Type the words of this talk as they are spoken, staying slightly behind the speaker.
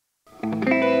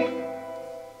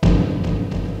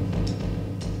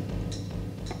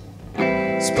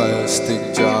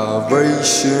plastic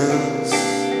gyrations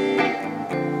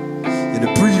in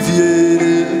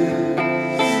abbreviated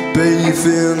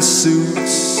bathing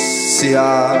suits. See,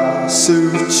 I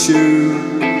suit you,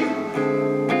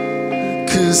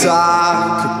 'cause I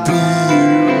could be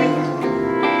you.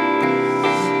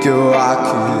 Girl, I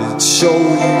could show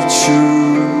you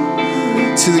true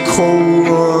to the cold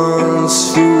ones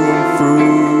through and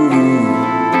through.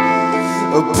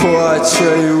 A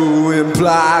portrait in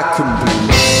black and blue.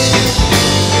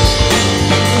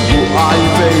 Well, are you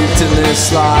baked in this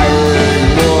light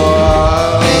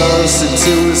anymore? Since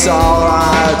it was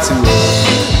alright to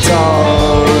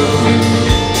adore you,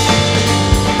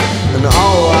 and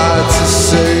all I had to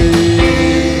say,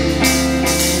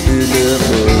 it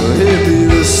never hit me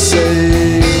the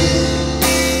same.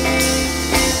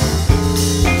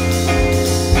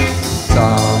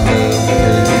 Time and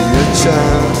maybe a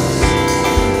chance,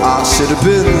 I should have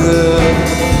been there.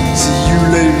 So you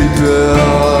laid me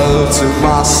bare, took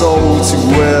my soul to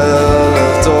where,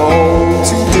 left all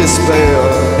to despair.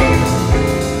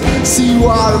 See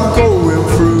what I'm going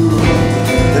through,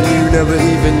 and you never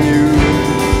even knew.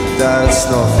 That's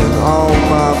nothing on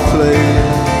my plate.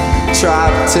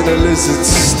 Trapped in a lizard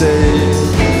state,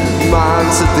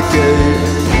 mind's at the gate,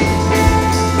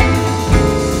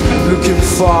 looking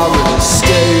for an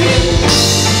escape.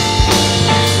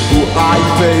 Are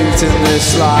you baked in this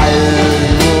light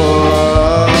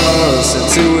anymore?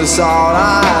 Since it was all I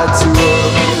had to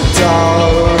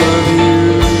adore of you,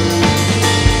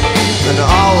 and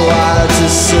all I had to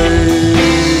say,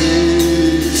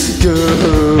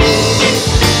 girl,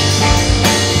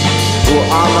 well,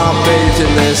 I'm not baked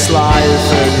in this life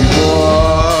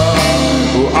anymore.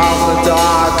 Well, I'm the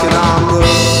dark and I'm the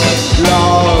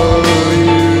love of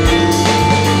you,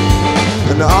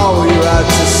 and all you had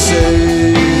to say,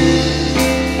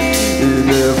 it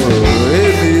never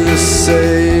hit me the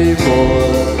same, boy.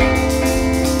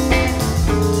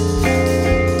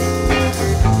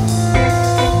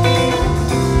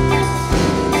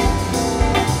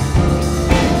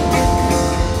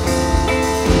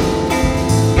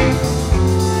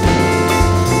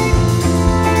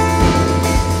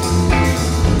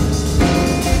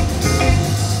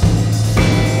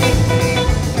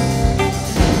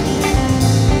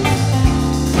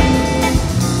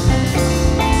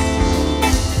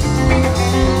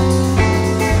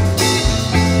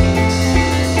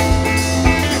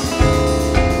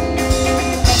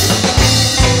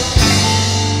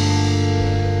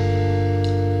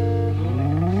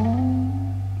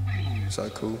 Is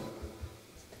that cool?